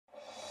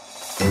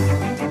We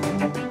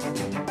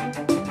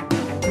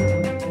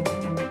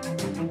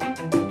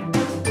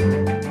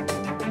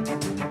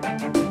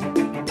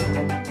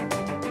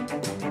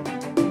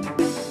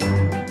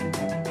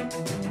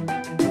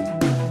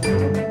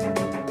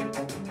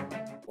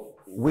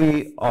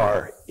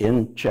are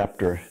in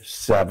chapter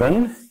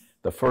 7,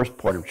 the first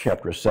part of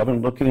chapter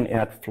 7, looking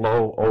at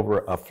flow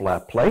over a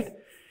flat plate.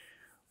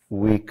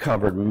 We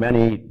covered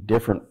many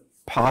different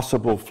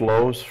possible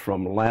flows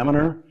from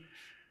laminar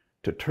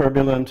to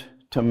turbulent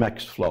to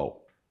mixed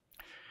flow.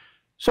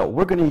 So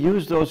we're going to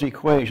use those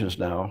equations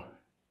now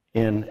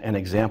in an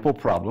example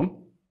problem.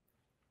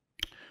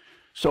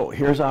 So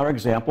here's our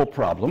example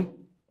problem.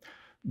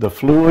 The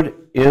fluid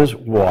is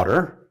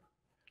water.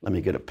 Let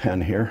me get a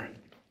pen here.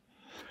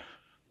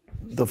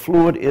 The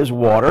fluid is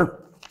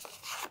water,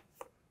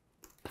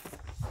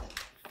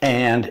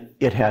 and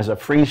it has a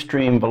free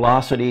stream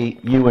velocity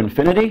u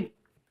infinity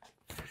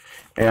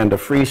and a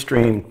free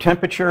stream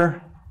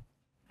temperature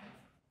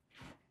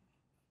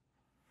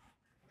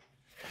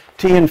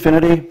T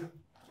infinity.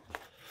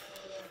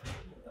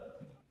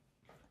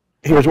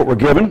 Here's what we're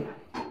given.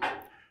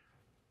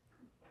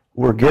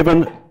 We're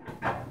given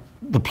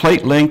the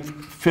plate length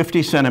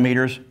 50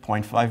 centimeters,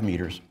 0.5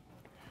 meters.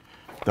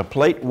 The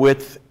plate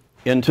width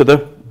into the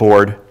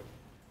board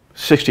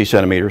 60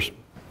 centimeters,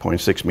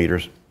 0.6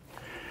 meters.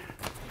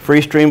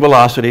 Free stream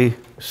velocity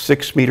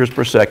 6 meters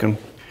per second.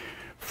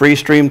 Free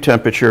stream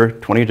temperature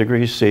 20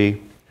 degrees C.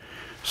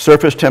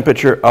 Surface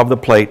temperature of the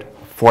plate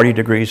 40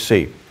 degrees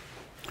C.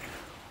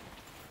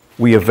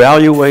 We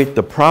evaluate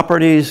the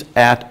properties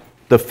at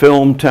the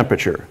film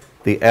temperature,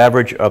 the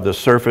average of the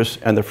surface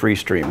and the free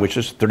stream, which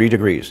is 30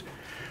 degrees.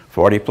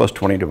 40 plus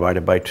 20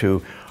 divided by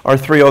 2 are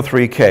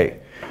 303 K.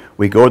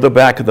 We go to the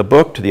back of the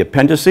book to the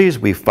appendices.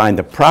 We find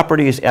the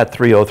properties at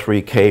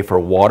 303 K for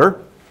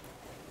water,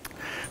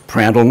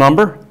 Prandtl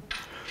number,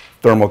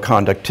 thermal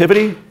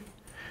conductivity,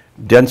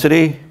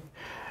 density,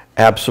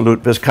 absolute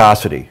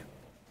viscosity.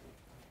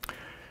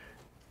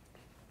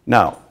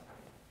 Now,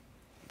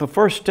 the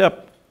first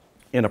step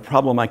in a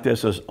problem like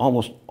this is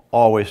almost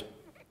always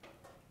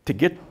to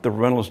get the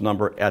Reynolds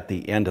number at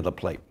the end of the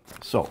plate.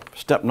 So,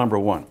 step number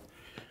 1,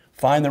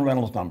 find the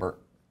Reynolds number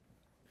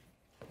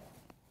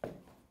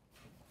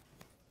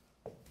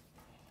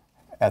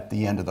at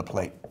the end of the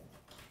plate.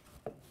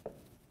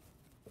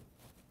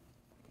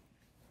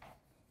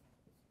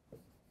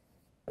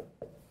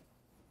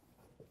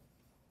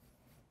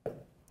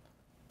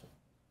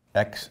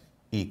 X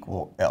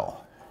equal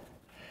L.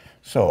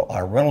 So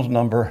our Reynolds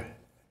number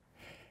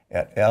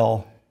at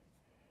L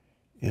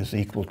is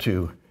equal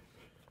to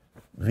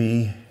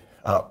V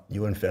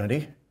u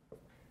infinity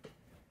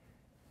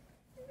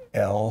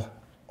L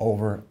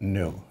over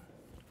nu.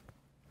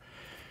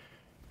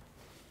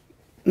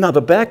 Now,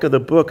 the back of the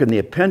book and the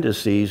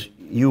appendices,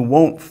 you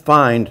won't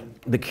find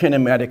the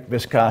kinematic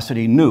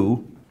viscosity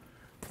nu,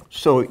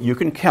 so you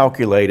can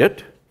calculate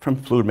it from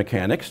fluid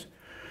mechanics.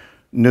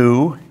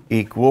 Nu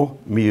equal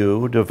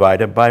mu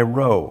divided by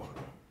rho.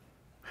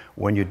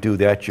 When you do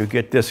that, you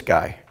get this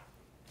guy.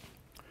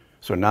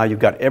 So now you've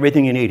got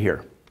everything you need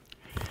here.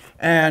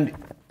 And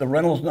the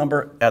Reynolds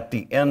number at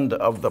the end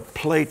of the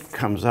plate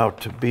comes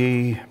out to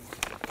be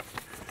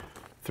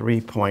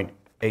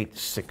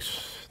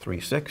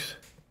 3.8636.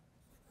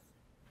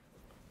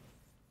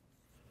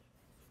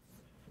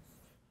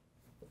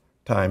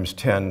 times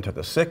 10 to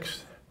the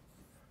 6th,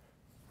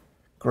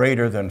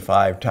 greater than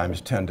 5 times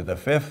 10 to the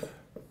 5th.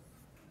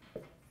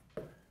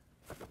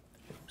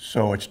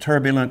 So it's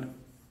turbulent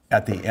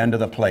at the end of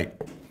the plate.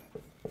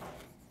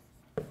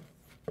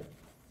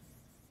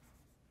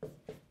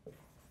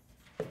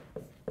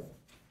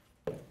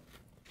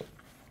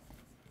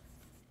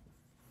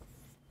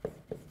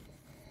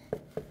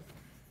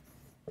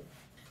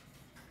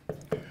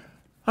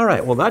 All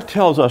right, well, that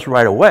tells us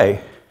right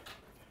away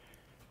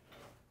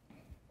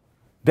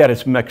that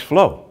it's mixed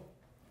flow.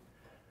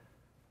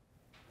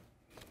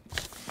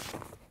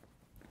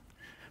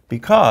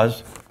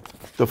 Because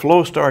the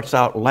flow starts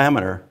out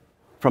laminar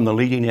from the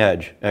leading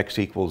edge, x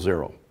equals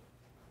 0.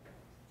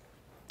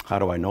 How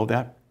do I know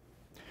that?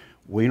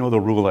 We know the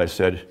rule I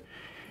said.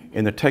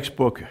 In the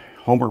textbook,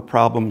 homework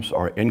problems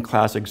or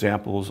in-class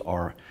examples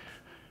or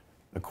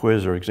a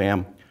quiz or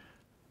exam,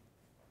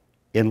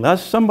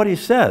 unless somebody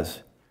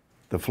says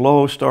the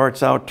flow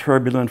starts out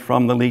turbulent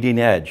from the leading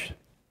edge,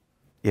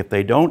 if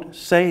they don't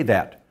say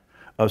that,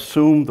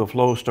 assume the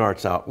flow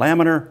starts out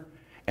laminar,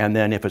 and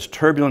then if it's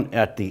turbulent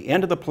at the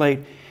end of the plate,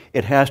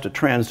 it has to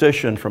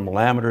transition from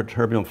laminar to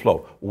turbulent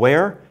flow.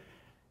 Where?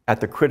 At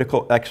the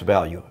critical x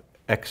value,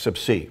 x sub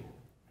c.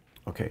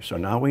 Okay, so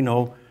now we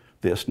know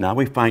this. Now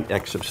we find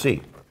x sub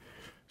c.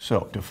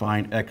 So to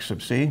find x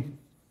sub c,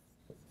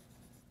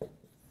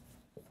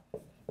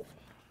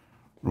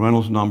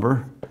 Reynolds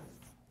number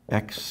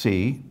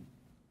xc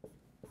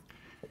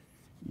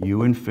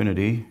u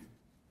infinity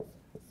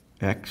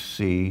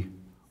xc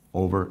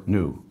over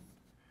nu.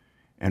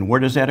 And where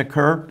does that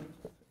occur?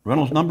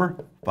 Reynolds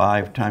number,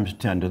 5 times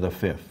 10 to the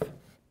 5th.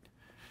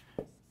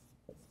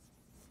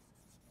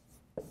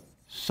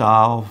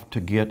 Solve to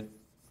get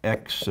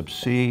x sub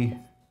c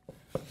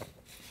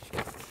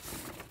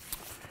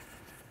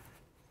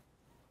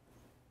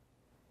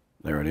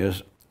There it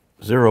is,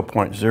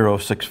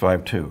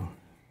 0.0652.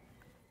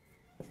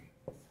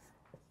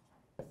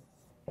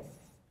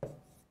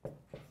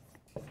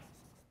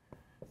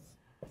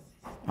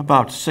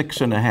 About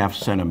 6.5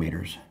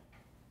 centimeters.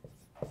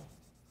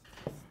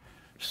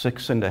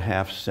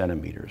 6.5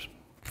 centimeters.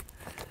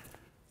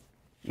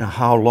 Now,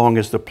 how long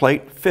is the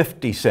plate?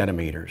 50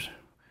 centimeters.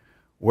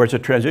 Where's the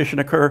transition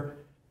occur?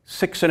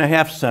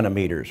 6.5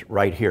 centimeters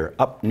right here,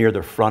 up near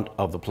the front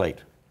of the plate.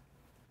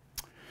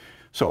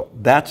 So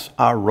that's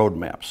our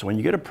roadmap. So when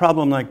you get a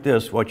problem like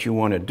this, what you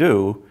want to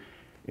do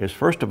is,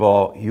 first of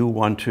all, you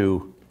want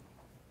to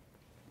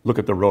look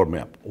at the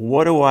roadmap.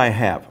 What do I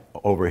have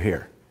over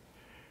here?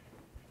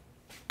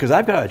 Because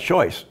I've got a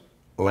choice,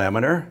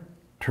 laminar,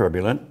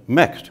 turbulent,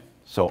 mixed.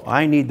 So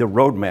I need the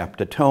roadmap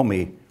to tell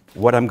me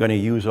what I'm going to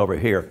use over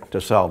here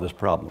to solve this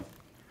problem.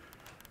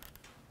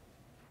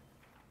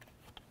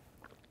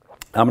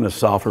 I'm going to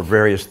solve for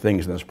various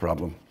things in this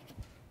problem.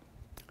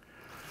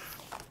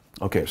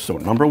 Okay, so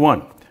number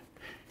one,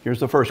 here's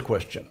the first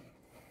question.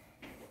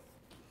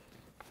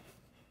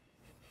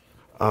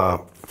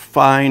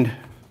 Find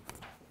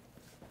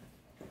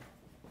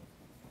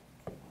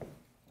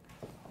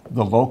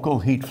the local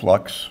heat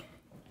flux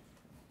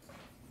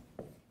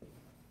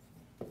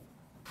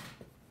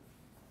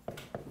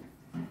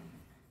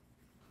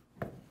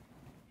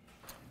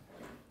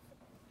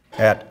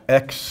at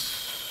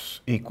x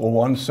equal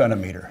 1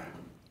 centimeter.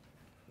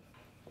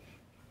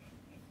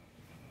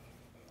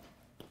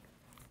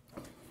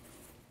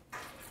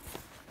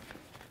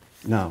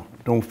 Now,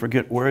 don't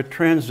forget where it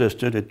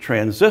transisted. It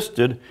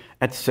transisted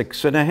at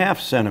 6.5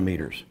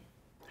 centimeters.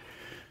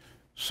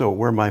 So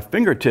where my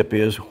fingertip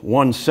is,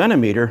 1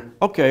 centimeter,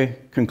 okay,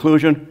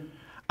 conclusion,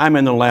 I'm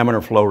in the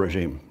laminar flow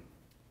regime.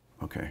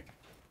 Okay,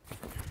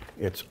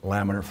 it's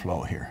laminar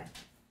flow here.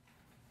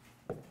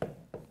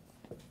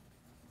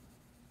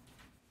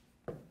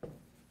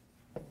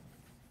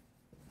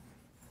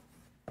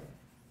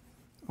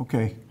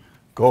 Okay,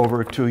 go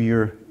over to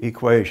your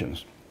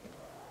equations.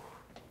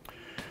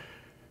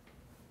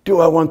 Do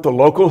I want the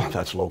local?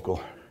 That's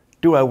local.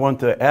 Do I want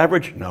the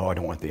average? No, I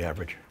don't want the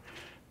average.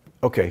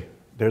 Okay,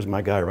 there's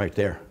my guy right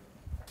there.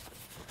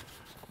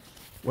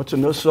 What's the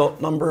Nusselt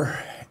number?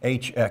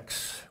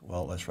 HX.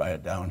 Well, let's write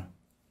it down.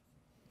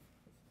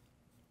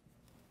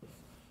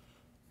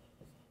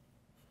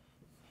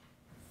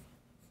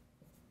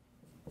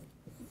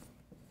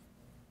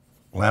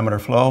 Laminar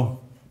flow,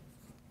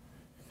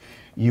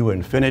 U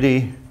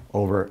infinity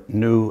over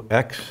nu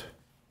x.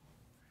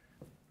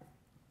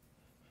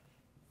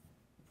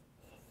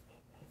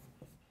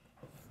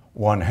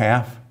 One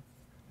half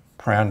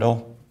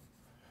Prandtl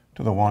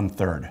to the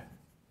 1/3.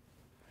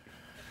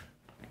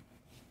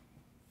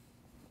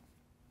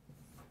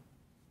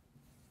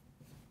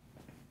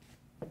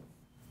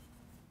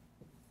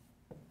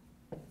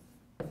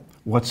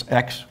 What's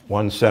x?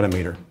 1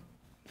 centimeter.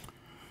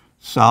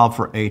 Solve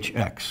for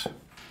hx.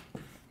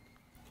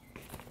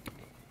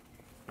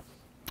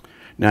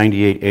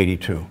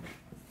 9882.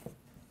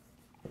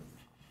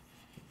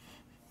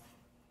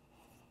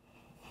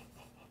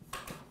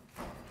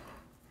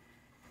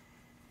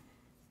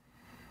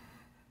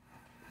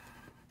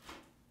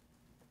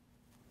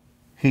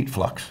 Heat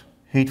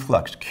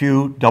flux,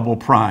 Q double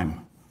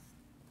prime,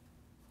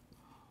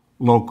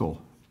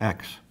 local,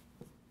 X.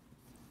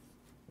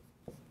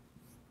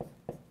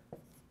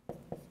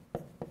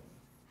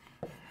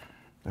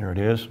 There it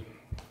is,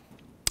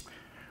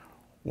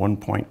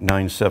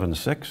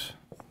 1.976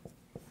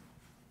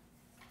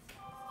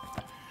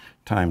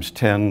 times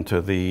 10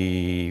 to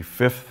the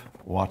 5th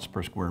watts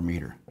per square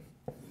meter.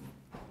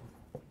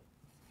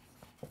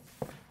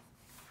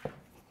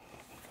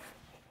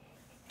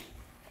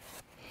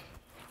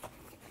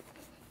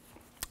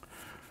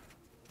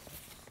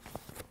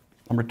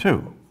 Number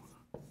two,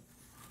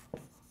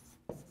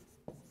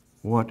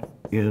 what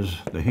is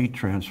the heat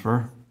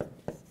transfer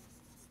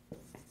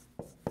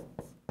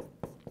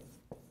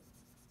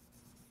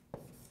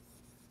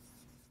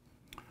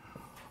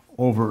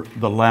over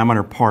the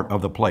laminar part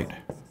of the plate?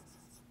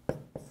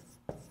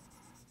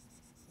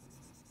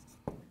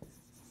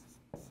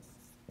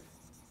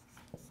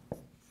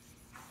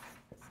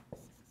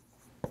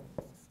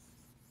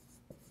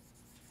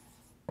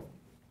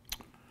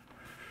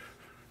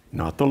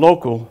 Not the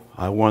local.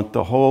 I want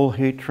the whole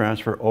heat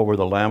transfer over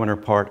the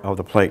laminar part of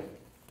the plate.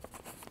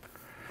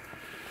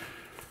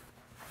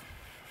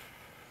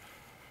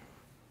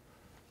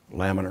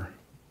 Laminar.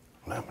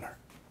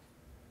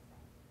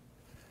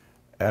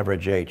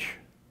 Average H.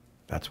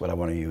 That's what I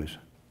want to use.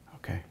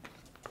 Okay.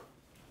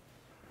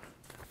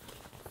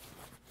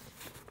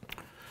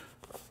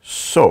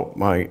 So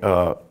my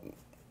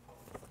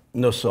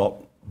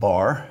Nusselt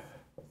bar .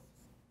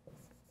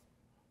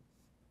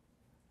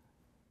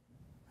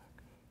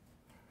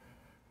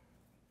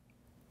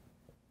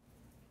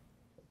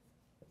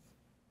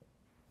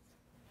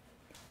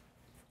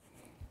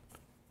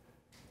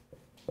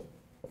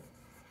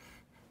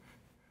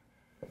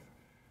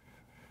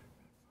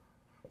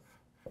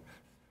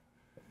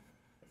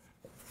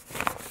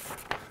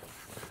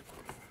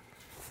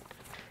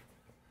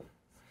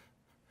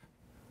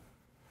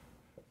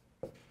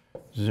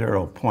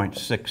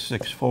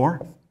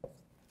 0.664.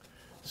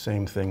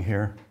 Same thing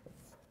here.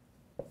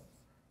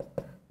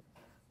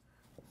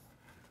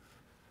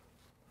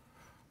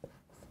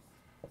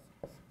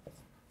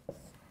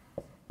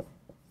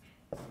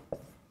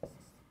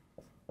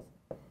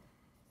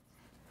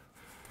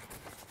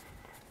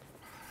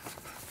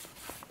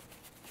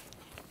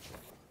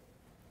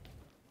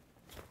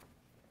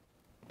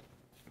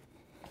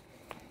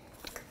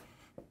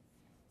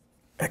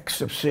 X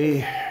sub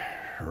C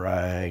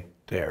right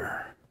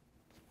there.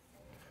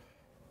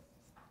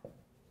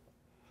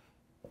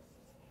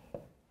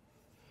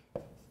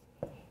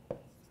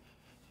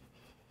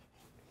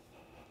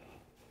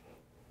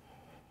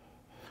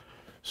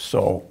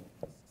 So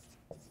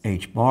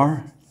H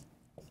bar,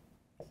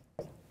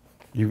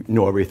 you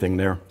know everything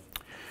there.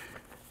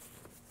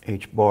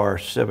 H bar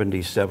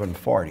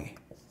 7740.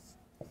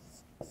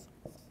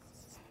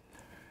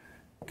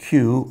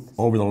 Q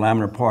over the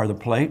laminar part of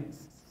the plate,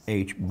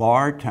 H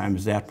bar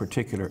times that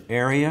particular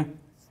area,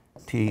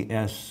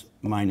 Ts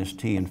minus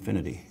T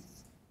infinity.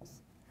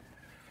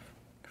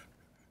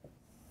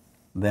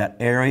 That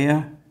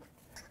area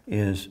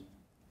is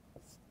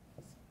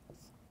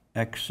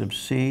X sub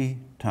C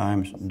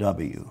times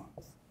W.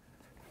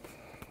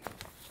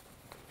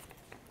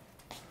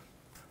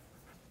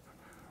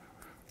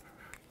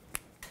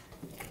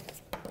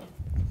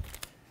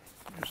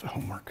 Here's the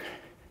homework.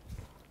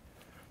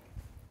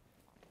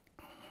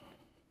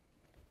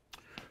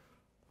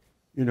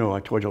 You know, I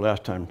told you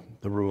last time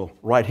the rule,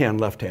 right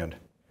hand, left hand.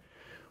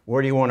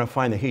 Where do you want to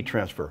find the heat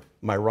transfer?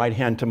 My right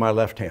hand to my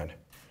left hand.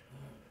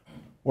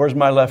 Where's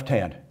my left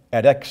hand?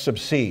 At X sub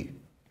C.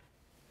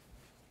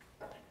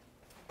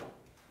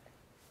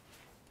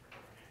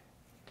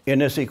 In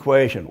this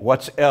equation,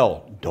 what's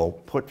L?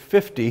 Don't put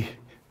 50.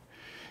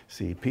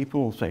 See,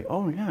 people will say,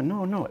 oh yeah,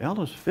 no,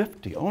 L is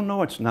 50. Oh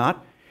no, it's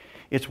not.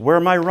 It's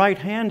where my right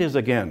hand is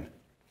again.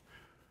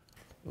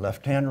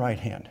 Left hand, right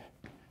hand.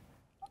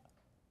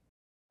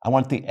 I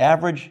want the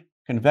average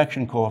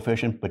convection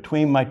coefficient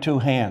between my two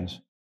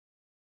hands.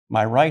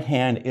 My right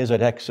hand is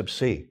at X sub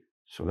C.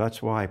 So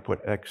that's why I put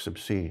X sub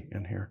C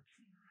in here.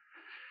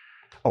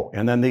 Oh,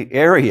 and then the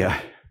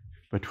area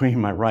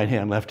between my right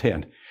hand and left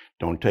hand.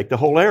 Don't take the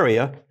whole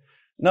area.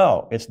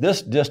 No, it's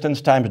this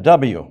distance times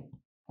W,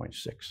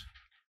 0.6.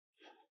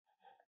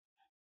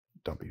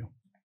 W.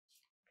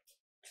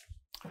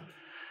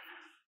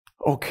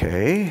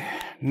 Okay,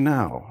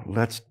 now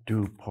let's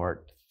do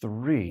part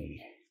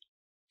 3.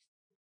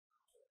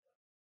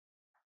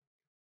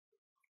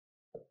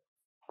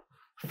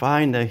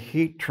 Find the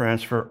heat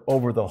transfer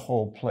over the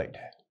whole plate.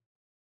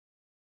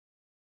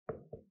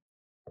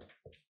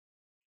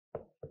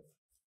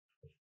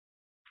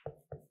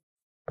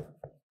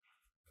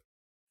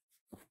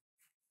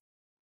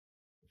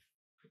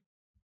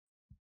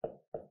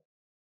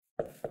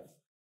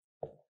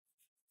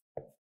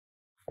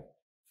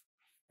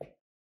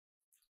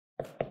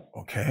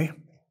 Okay.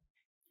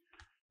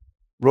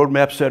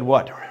 Roadmap said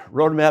what?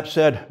 Roadmap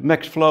said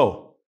mixed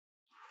flow.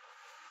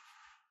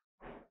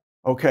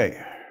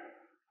 Okay.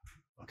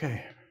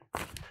 Okay.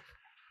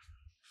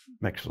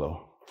 Mixed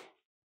flow.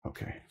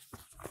 Okay.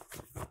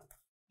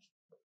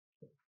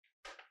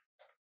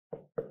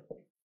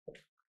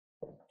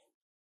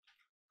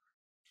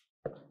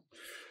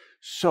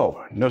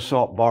 So, no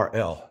salt bar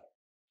L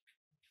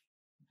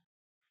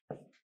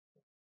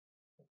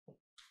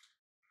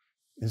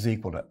is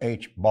equal to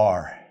H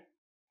bar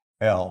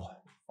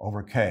L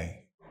over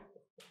K,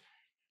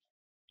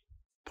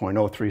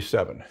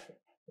 0.037.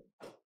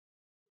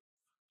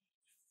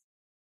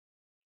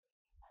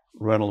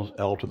 Reynolds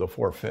L to the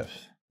 4/5.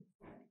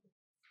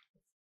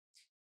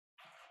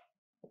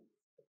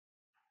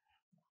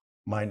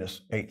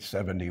 Minus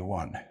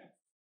 871.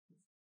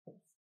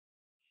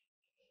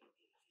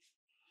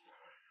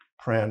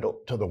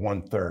 Prandtl to the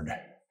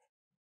 1/3.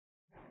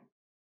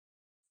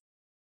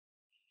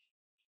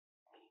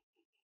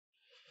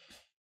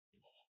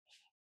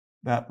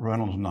 That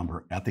Reynolds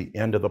number at the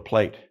end of the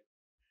plate,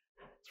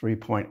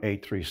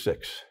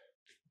 3.836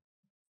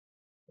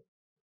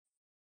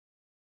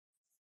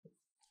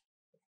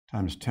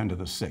 times 10 to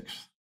the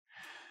 6th.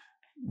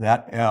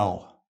 That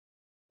L,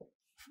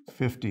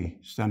 50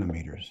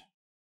 centimeters.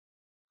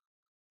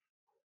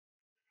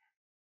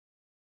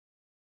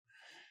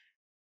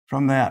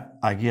 From that,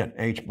 I get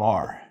H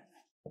bar.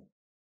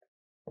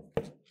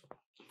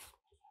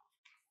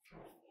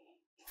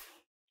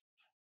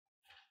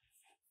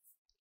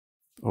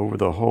 Over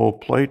the whole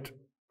plate.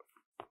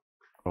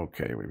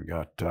 Okay, we've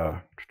got,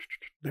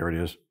 there it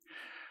is,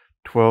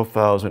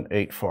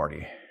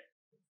 12,840.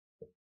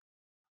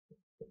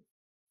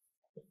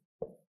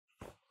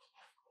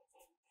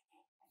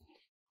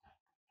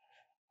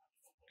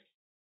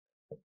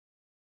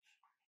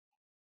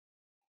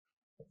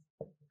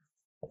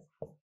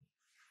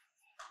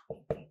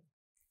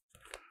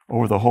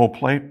 Over the whole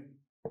plate,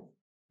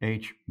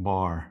 H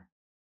bar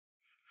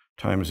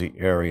times the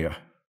area.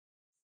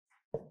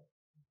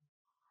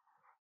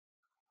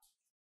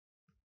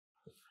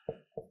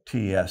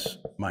 Ts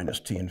minus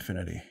T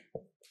infinity.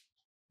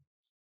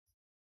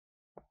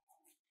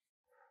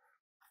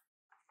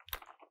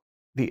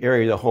 the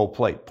area of the whole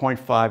plate,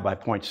 0.5 by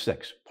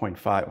 0.6.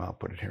 0.5, I'll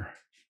put it here.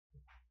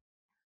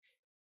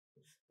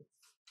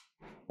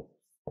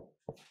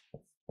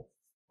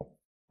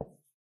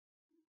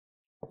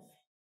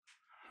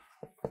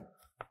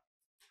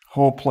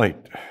 Whole plate.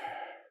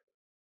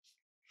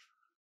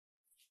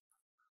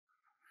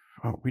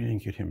 Oh, we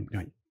didn't get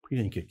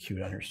Q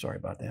down here, sorry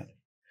about that.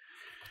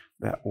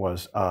 That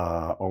was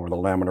over the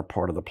laminar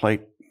part of the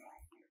plate.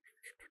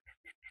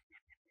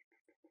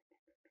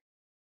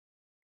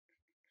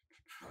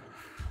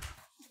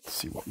 Let's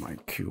see what my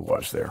Q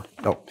was there.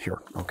 Oh,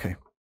 here, okay.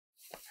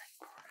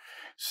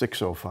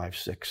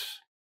 6056.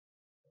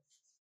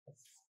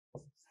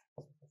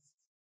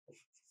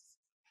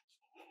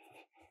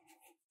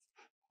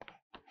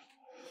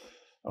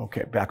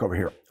 Okay, back over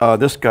here.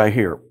 This guy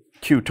here,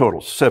 Q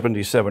total,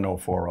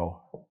 77040.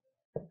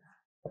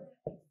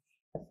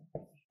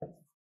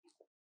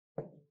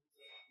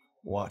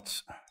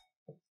 Watts.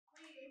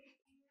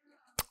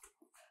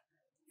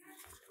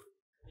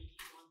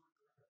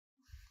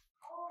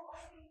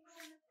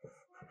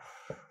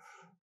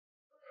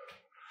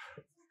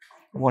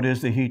 What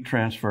is the heat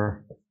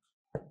transfer?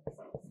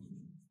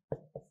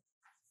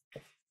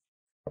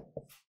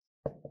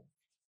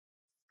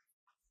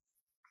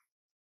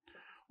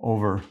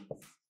 Over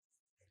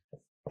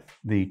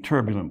the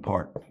turbulent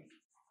part.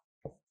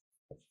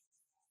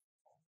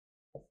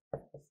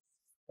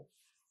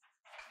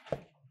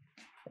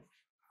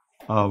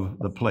 Of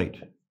the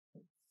plate.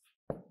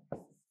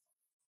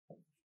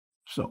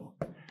 So,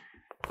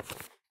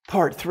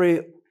 part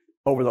 3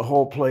 over the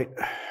whole plate,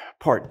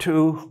 part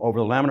 2 over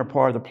the laminar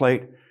part of the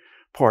plate,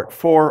 part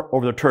 4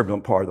 over the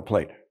turbulent part of the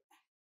plate.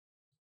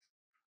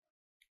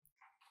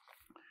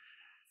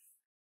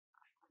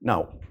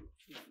 Now,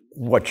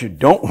 what you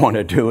don't want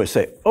to do is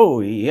say, oh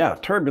yeah,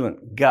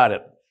 turbulent, got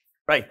it,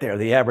 right there,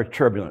 the average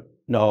turbulent.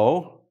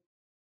 No,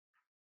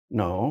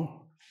 no.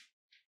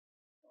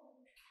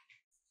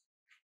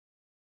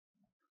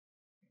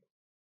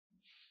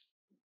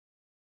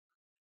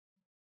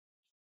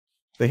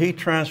 The heat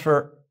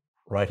transfer,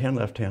 right hand,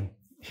 left hand,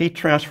 heat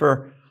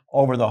transfer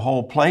over the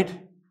whole plate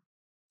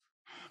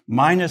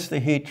minus the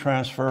heat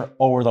transfer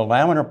over the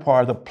laminar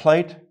part of the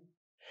plate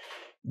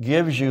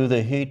gives you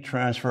the heat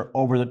transfer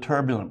over the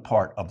turbulent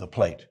part of the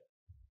plate.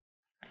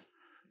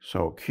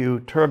 So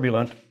Q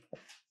turbulent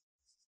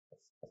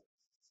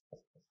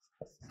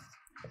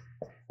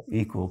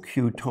equal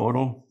Q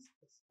total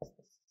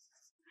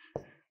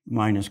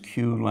minus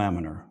Q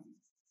laminar.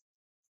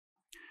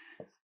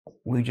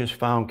 We just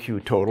found Q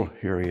total.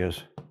 Here he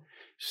is,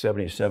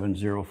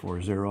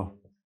 77040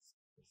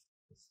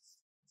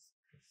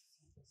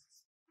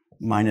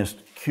 minus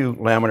Q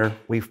laminar.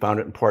 We found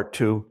it in part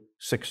 2,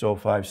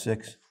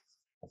 6056.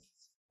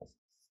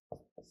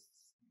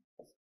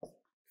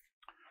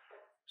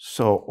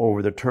 So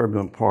over the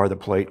turbulent part of the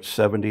plate,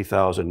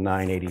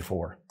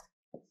 70,984.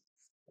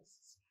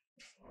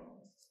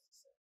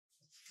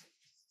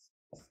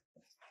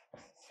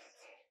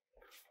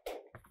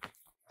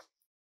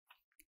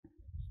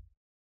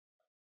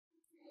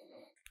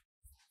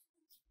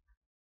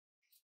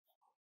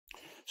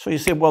 So you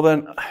say, well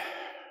then,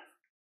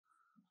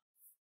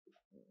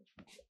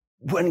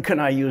 when can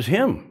I use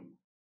him?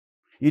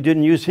 You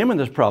didn't use him in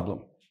this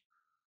problem.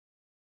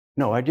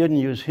 No, I didn't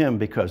use him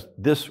because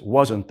this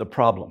wasn't the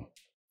problem.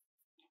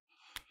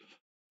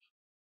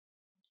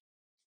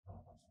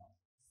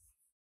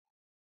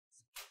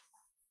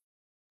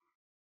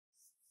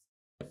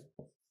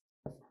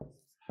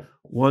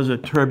 Was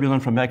it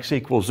turbulent from x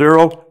equals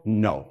 0?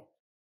 No.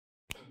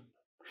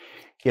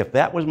 If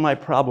that was my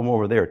problem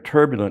over there,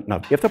 turbulent,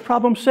 now if the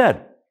problem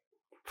said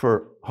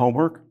for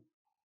homework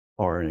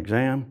or an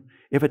exam,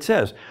 if it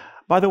says,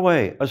 by the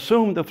way,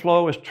 assume the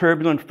flow is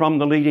turbulent from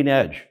the leading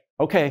edge.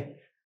 Okay,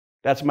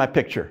 that's my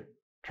picture,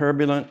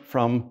 turbulent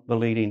from the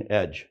leading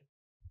edge.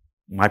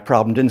 My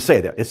problem didn't say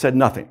that, it said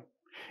nothing.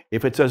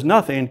 If it says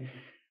nothing,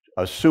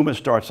 assume it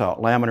starts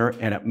out laminar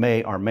and it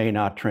may or may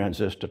not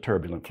transist to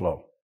turbulent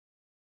flow.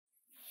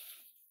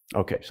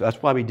 Okay, so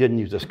that's why we didn't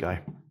use this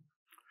guy.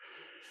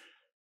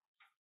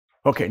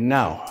 Okay,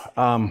 now,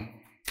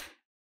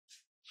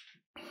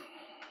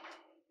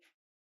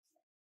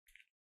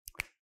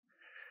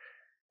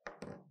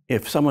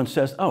 if someone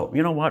says, oh,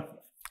 you know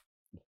what,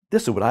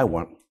 this is what I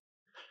want.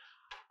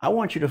 I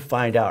want you to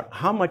find out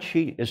how much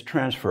heat is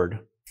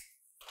transferred.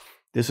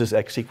 This is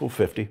x equals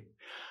 50.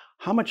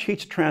 How much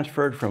heat's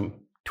transferred from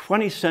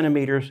 20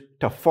 centimeters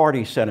to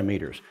 40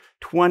 centimeters?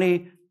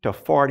 20 to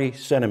 40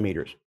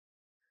 centimeters.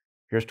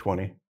 Here's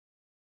 20.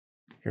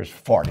 Here's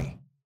 40.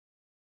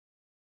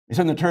 It's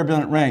in the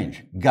turbulent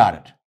range. Got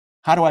it.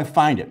 How do I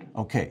find it?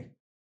 Okay.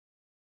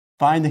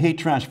 Find the heat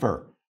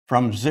transfer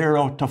from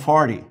 0 to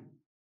 40.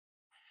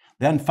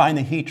 Then find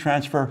the heat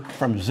transfer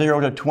from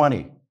 0 to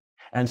 20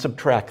 and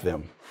subtract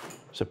them.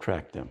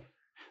 Subtract them.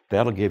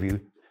 That'll give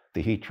you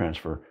the heat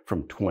transfer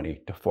from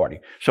 20 to 40.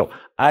 So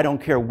I don't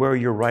care where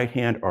your right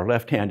hand or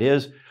left hand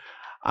is.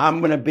 I'm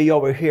going to be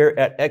over here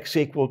at x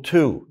equal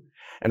 2.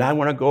 And I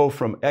want to go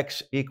from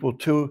x equal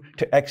 2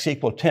 to x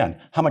equal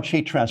 10. How much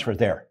heat transfer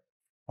there?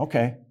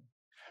 Okay.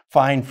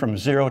 Find from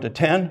 0 to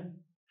 10,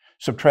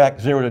 subtract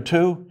 0 to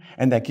 2,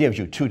 and that gives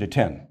you 2 to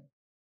 10.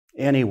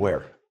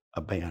 Anywhere,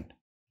 a band.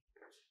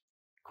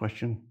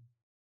 Question?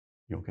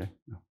 You okay?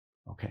 No.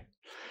 Okay.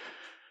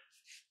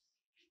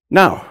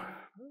 Now,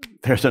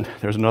 there's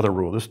another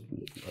rule. This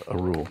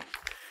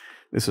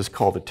is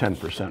called the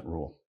 10%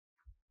 rule.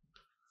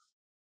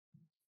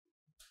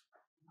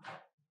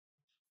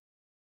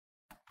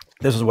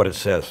 This is what it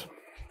says.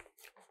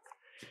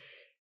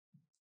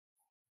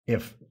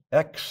 If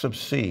x sub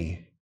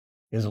c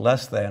is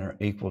less than or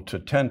equal to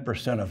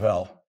 10% of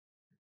L,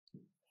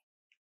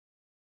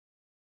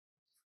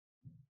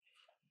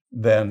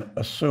 then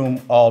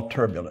assume all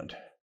turbulent.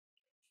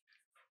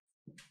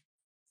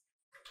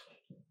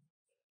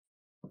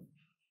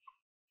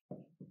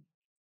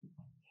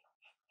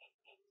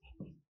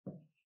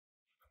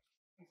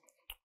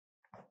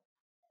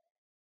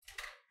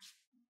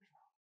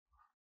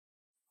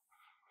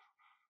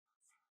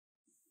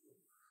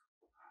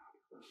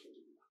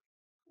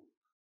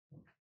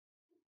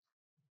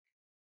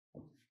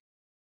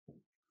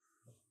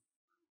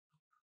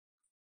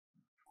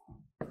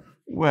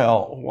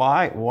 Well,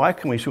 why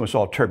can we assume it's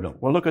all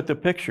turbulent? Well, look at the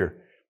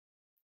picture.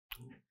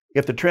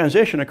 If the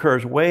transition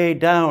occurs way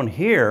down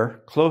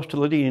here, close to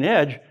the leading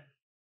edge,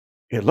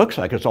 it looks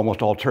like it's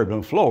almost all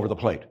turbulent flow over the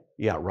plate.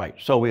 Yeah, right.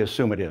 So we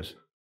assume it is.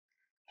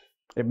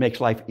 It makes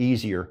life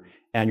easier,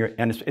 and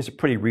it's a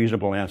pretty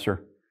reasonable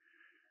answer.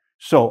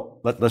 So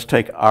let's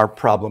take our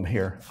problem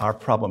here.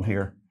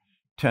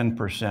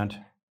 10%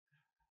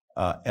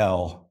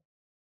 L.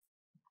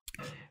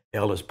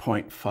 L is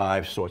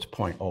 0.5, so it's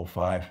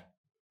 0.05.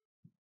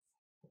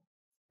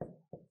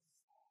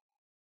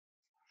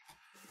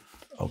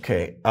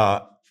 Okay,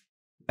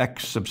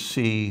 x sub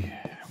c,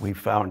 we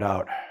found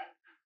out,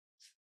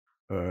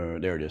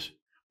 there it is,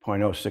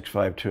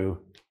 0.0652.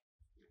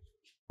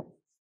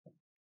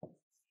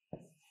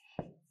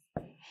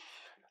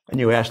 And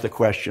you ask the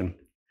question,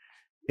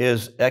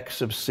 is x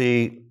sub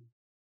c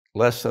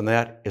less than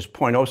that? Is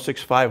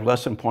 0.065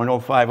 less than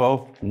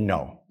 0.050?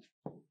 No.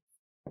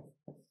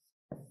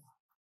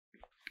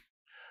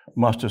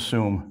 Must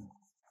assume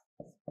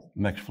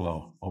mixed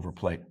flow over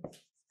plate.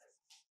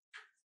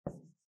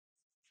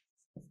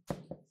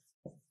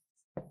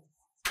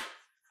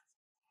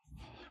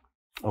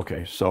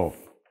 Okay, so,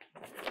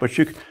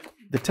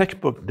 the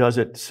textbook does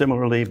it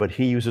similarly, but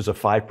he uses a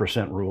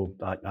 5% rule.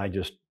 I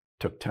just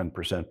took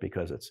 10%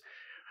 because it's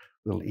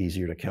a little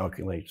easier to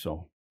calculate.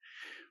 So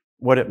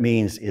what it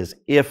means is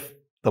if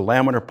the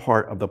laminar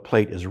part of the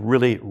plate is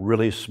really,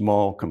 really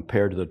small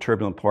compared to the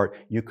turbulent part,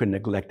 you can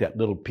neglect that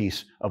little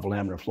piece of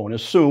laminar flow and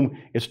assume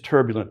it's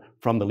turbulent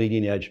from the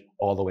leading edge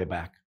all the way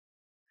back.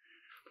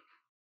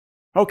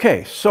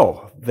 Okay,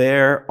 so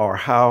there are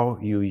how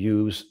you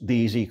use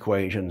these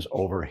equations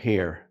over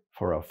here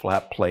for a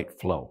flat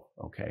plate flow,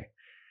 okay?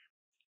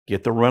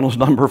 Get the Reynolds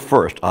number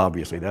first,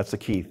 obviously. That's the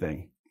key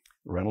thing.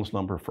 Reynolds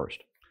number first.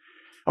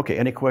 Okay,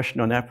 any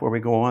question on that before we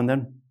go on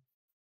then?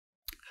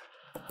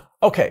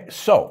 Okay,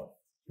 so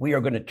we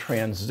are going to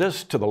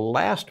transition to the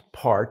last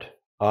part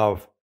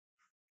of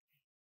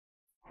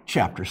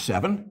Chapter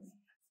 7,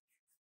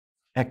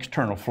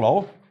 external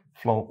flow,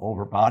 flow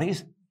over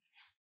bodies.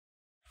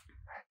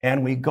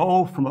 And we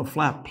go from a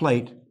flat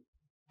plate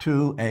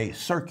to a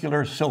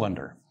circular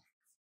cylinder.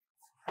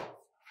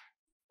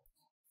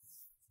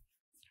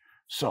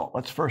 So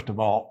let's first of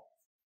all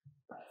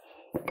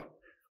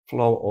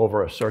flow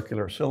over a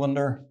circular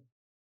cylinder.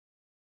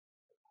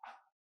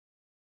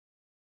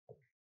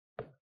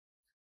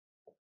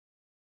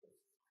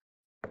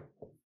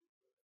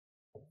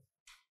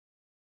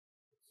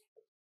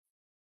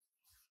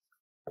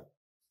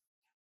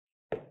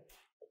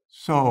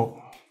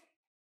 So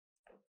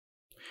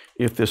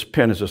if this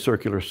pen is a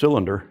circular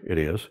cylinder, it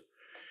is,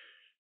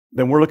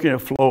 then we're looking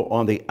at flow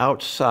on the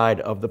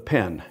outside of the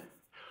pen.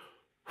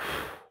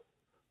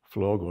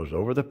 Flow goes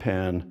over the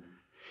pen.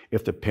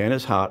 If the pen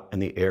is hot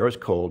and the air is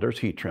cold, there's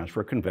heat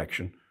transfer,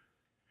 convection.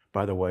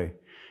 By the way,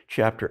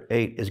 Chapter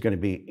 8 is going to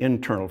be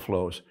internal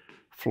flows,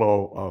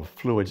 flow of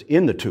fluids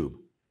in the tube.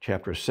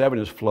 Chapter 7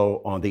 is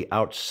flow on the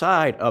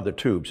outside of the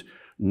tubes,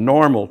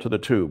 normal to the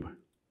tube,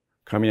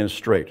 coming in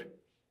straight.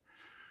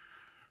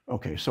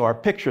 Okay, so our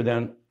picture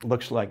then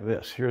looks like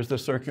this. Here's the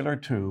circular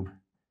tube.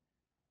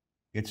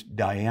 Its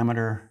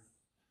diameter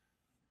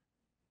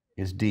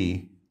is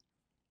d.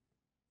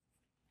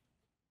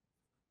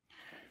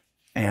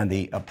 And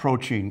the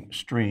approaching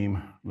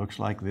stream looks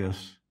like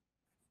this.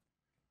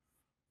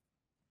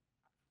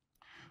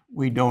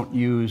 We don't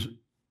use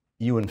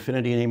U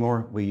infinity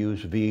anymore. We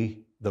use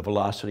V, the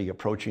velocity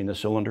approaching the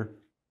cylinder.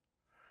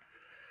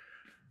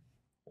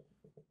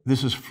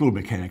 This is fluid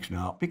mechanics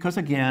now, because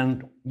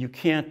again, you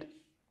can't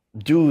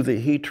do the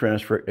heat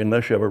transfer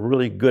unless you have a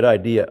really good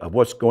idea of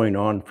what's going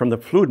on from the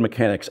fluid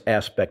mechanics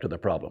aspect of the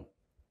problem.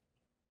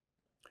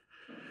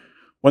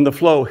 When the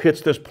flow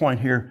hits this point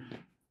here,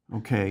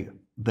 okay,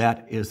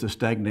 that is the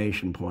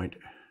stagnation point.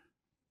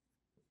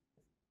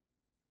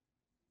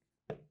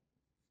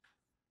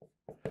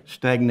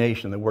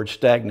 Stagnation, the word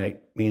stagnate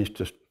means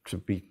to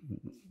be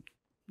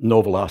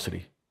no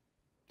velocity.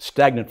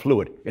 stagnant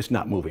fluid. It's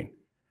not moving.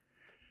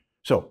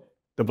 So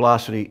the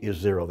velocity is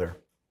 0 there.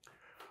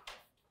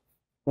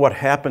 What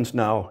happens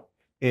now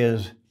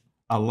is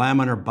a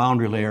laminar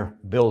boundary layer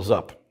builds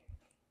up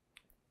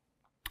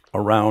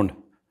around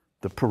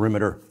the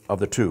perimeter of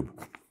the tube.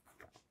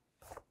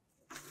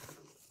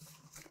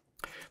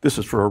 This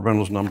is for a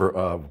Reynolds number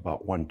of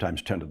about 1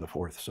 times 10 to the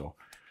 4th. So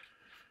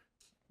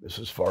this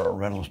is for a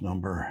Reynolds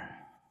number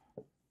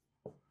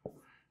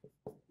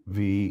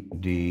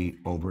VD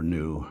over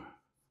nu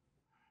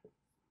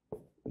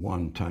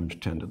 1 times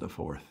 10 to the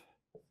 4th.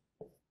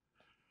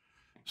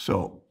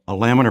 So a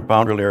laminar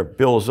boundary layer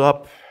builds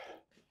up,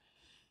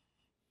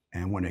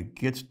 and when it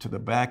gets to the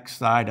back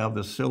side of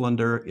the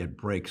cylinder, it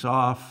breaks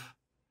off.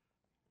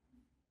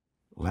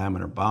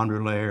 Laminar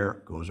boundary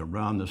layer goes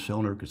around the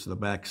cylinder, gets to the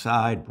back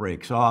side,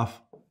 breaks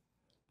off.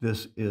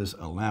 This is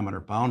a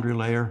laminar boundary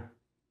layer.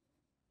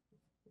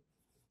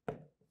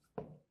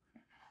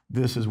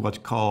 This is what's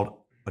called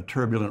a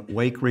turbulent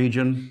wake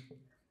region.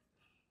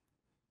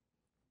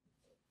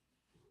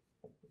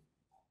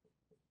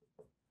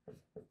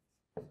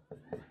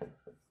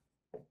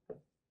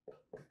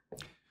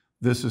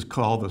 This is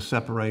called the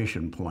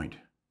separation point.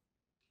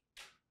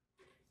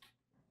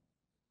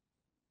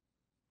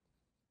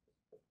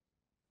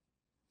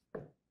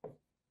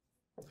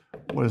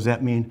 What does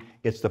that mean?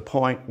 It's the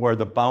point where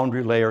the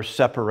boundary layer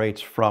separates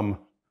from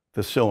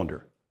the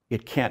cylinder.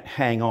 It can't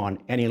hang on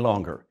any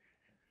longer.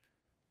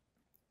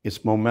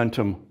 Its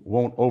momentum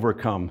won't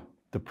overcome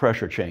the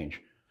pressure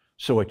change,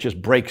 so it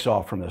just breaks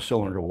off from the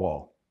cylinder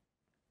wall.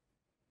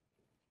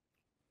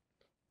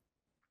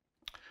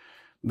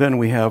 Then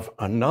we have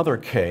another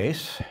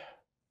case.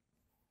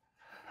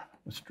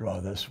 Let's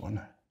draw this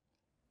one.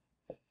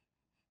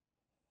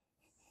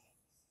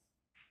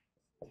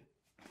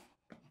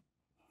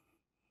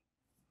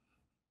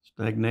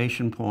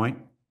 Stagnation point,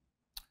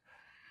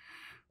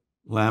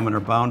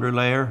 laminar boundary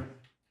layer.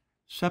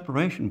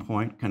 Separation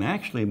point can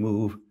actually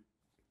move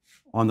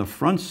on the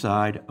front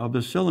side of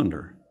the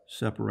cylinder.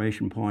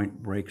 Separation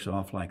point breaks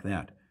off like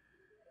that.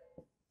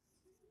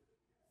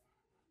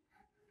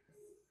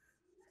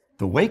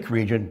 The wake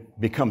region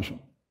becomes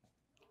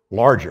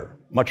larger,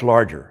 much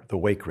larger, the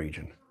wake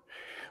region.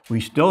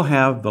 We still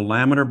have the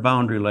laminar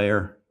boundary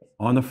layer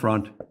on the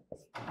front.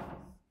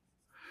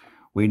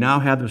 We now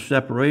have the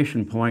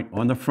separation point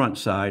on the front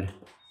side,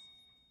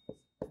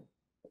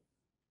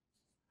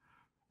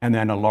 and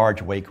then a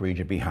large wake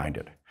region behind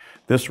it.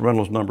 This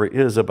Reynolds number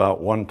is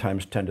about 1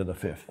 times 10 to the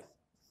 5th.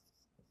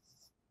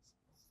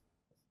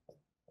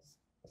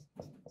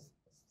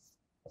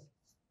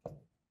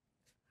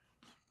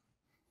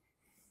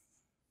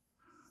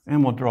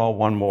 And we'll draw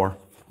one more.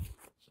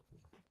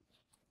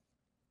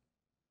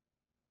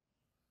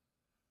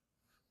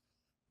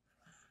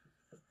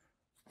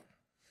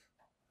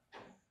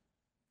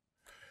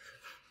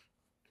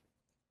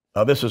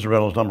 This is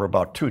Reynolds number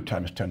about 2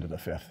 times 10 to the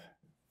 5th.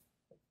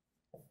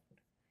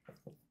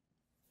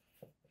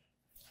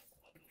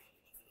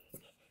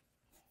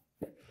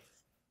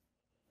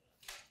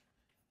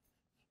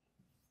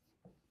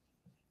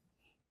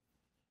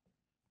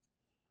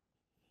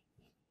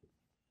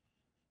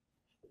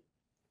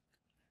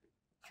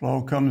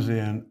 Flow comes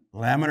in,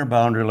 laminar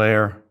boundary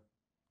layer.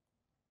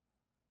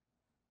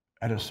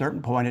 At a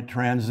certain point, it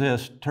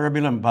transits,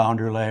 turbulent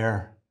boundary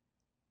layer,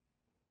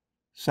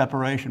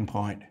 separation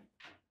point,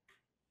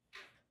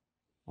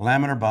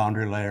 laminar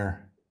boundary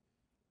layer,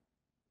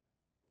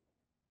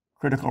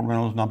 critical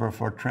Reynolds number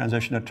for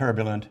transition to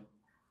turbulent,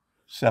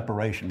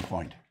 separation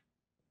point.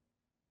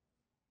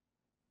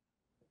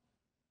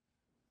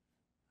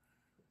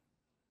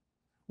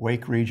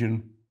 Wake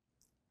region,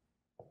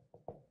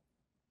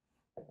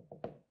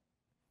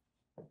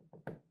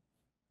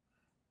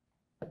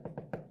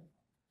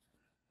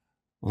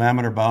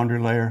 laminar boundary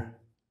layer,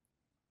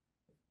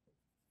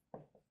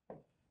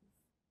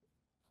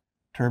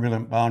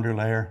 turbulent boundary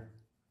layer,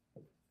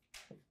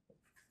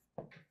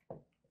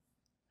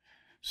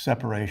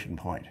 separation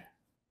point.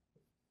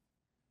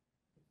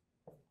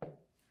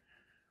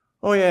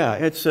 Oh yeah,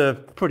 it's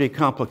a pretty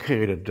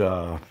complicated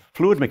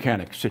fluid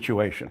mechanics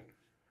situation.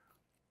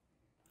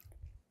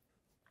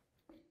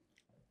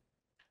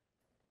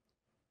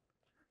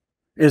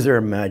 Is there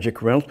a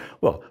magic Reynolds?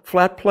 Well,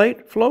 flat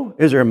plate flow,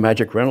 is there a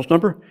magic Reynolds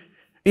number?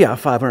 Yeah,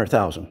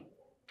 500,000,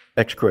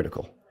 X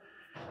critical.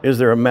 Is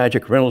there a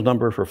magic Reynolds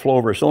number for flow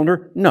over a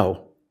cylinder?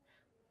 No.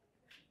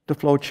 The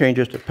flow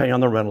changes depending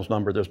on the Reynolds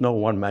number. There's no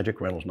one magic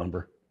Reynolds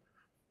number.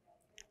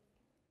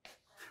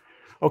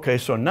 Okay,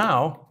 so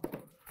now,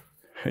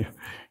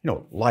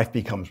 life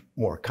becomes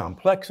more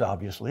complex,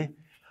 obviously.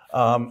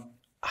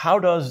 How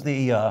does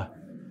the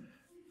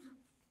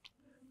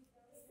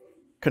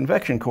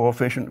convection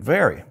coefficient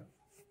vary?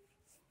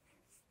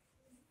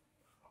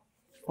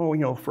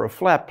 Oh, for a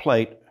flat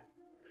plate,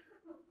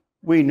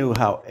 we knew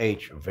how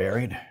H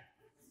varied.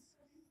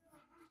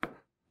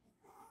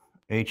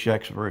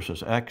 Hx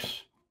versus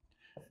x.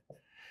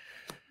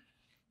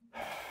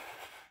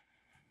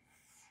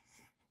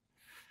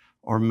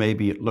 Or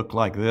maybe it looked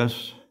like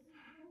this.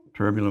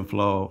 Turbulent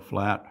flow,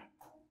 flat.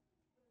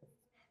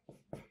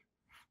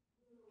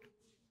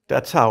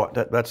 That's how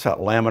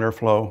laminar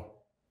flow,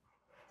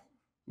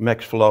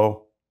 mixed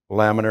flow,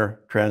 laminar,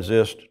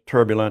 transist,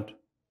 turbulent.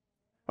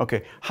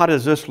 Okay, how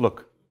does this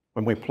look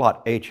when we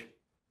plot H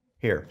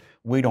here?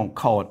 We don't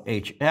call it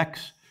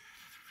Hx,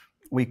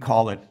 we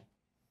call it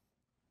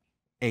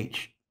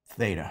H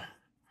theta,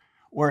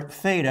 where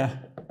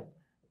theta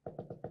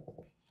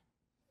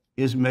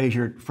is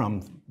measured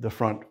from the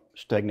front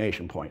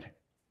stagnation point,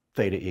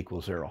 theta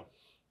equals 0.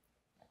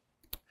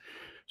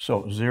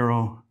 So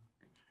 0,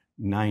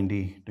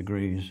 90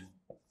 degrees,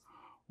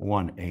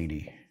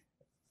 180.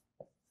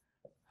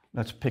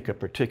 Let's pick a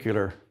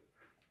particular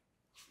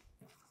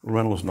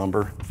Reynolds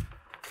number.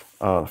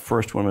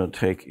 First one I'm going to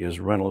take is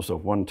Reynolds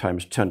of 1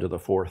 times 10 to the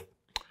 4th.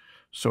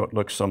 So it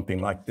looks something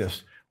like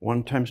this.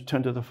 1 times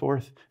 10 to the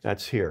 4th,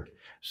 that's here.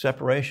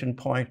 Separation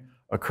point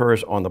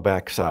occurs on the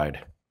back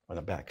side,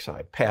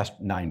 past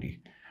 90,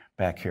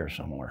 back here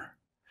somewhere.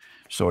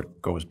 So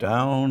it goes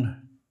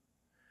down,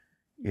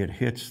 it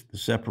hits the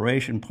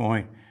separation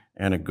point,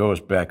 and it goes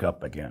back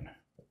up again.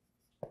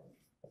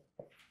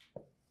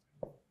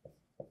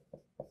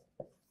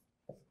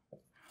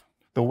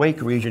 The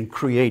wake region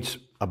creates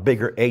a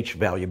bigger H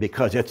value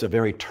because it's a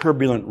very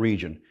turbulent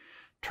region.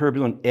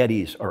 Turbulent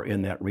eddies are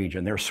in that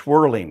region. They're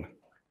swirling.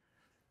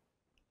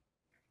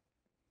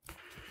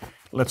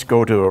 Let's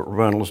go to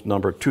Reynolds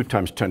number 2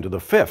 times 10 to the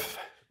 5th.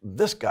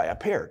 This guy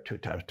up here, 2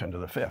 times 10 to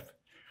the 5th.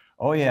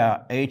 Oh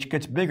yeah, H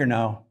gets bigger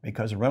now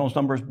because the Reynolds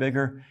number is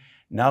bigger.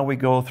 Now we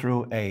go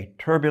through a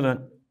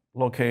turbulent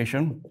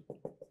location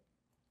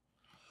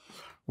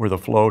where the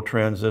flow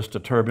transits to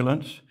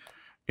turbulence.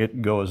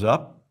 It goes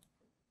up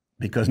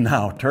because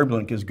now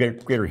turbulent gives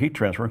greater heat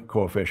transfer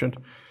coefficient.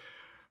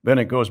 Then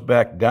it goes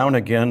back down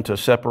again to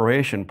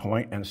separation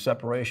point, and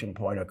separation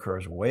point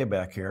occurs way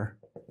back here.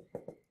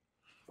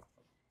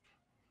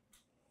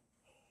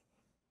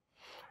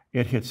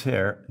 It hits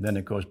here, then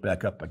it goes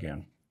back up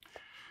again.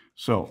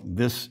 So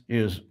this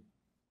is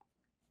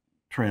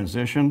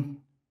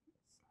transition,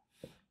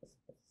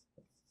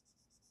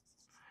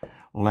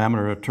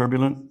 laminar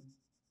turbulent.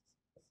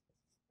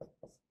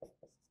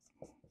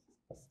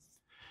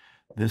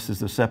 This is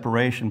the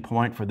separation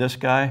point for this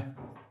guy.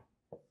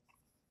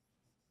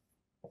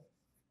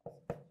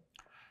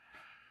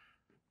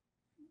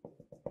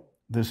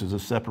 This is a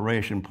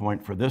separation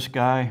point for this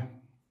guy.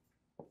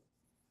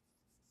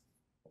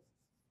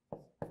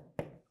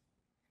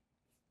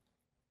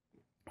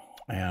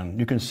 And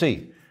you can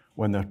see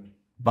when the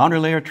boundary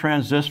layer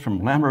transits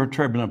from laminar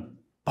turbulent,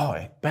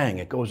 boy, bang,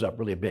 it goes up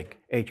really big.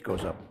 H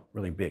goes up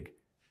really big.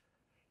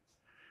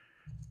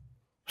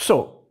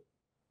 So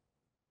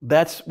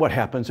that's what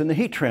happens in the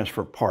heat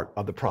transfer part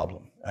of the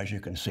problem, as you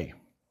can see.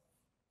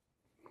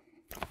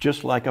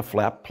 Just like a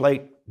flat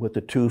plate with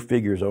the 2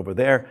 figures over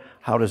there,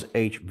 how does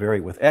H vary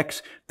with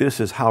X? This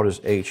is how does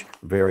H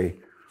vary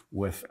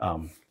with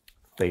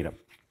theta.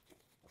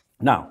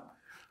 Now,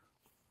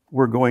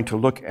 we're going to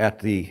look at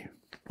the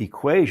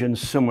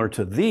equations similar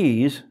to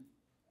these,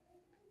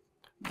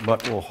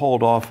 but we'll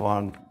hold off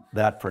on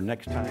that for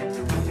next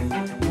time.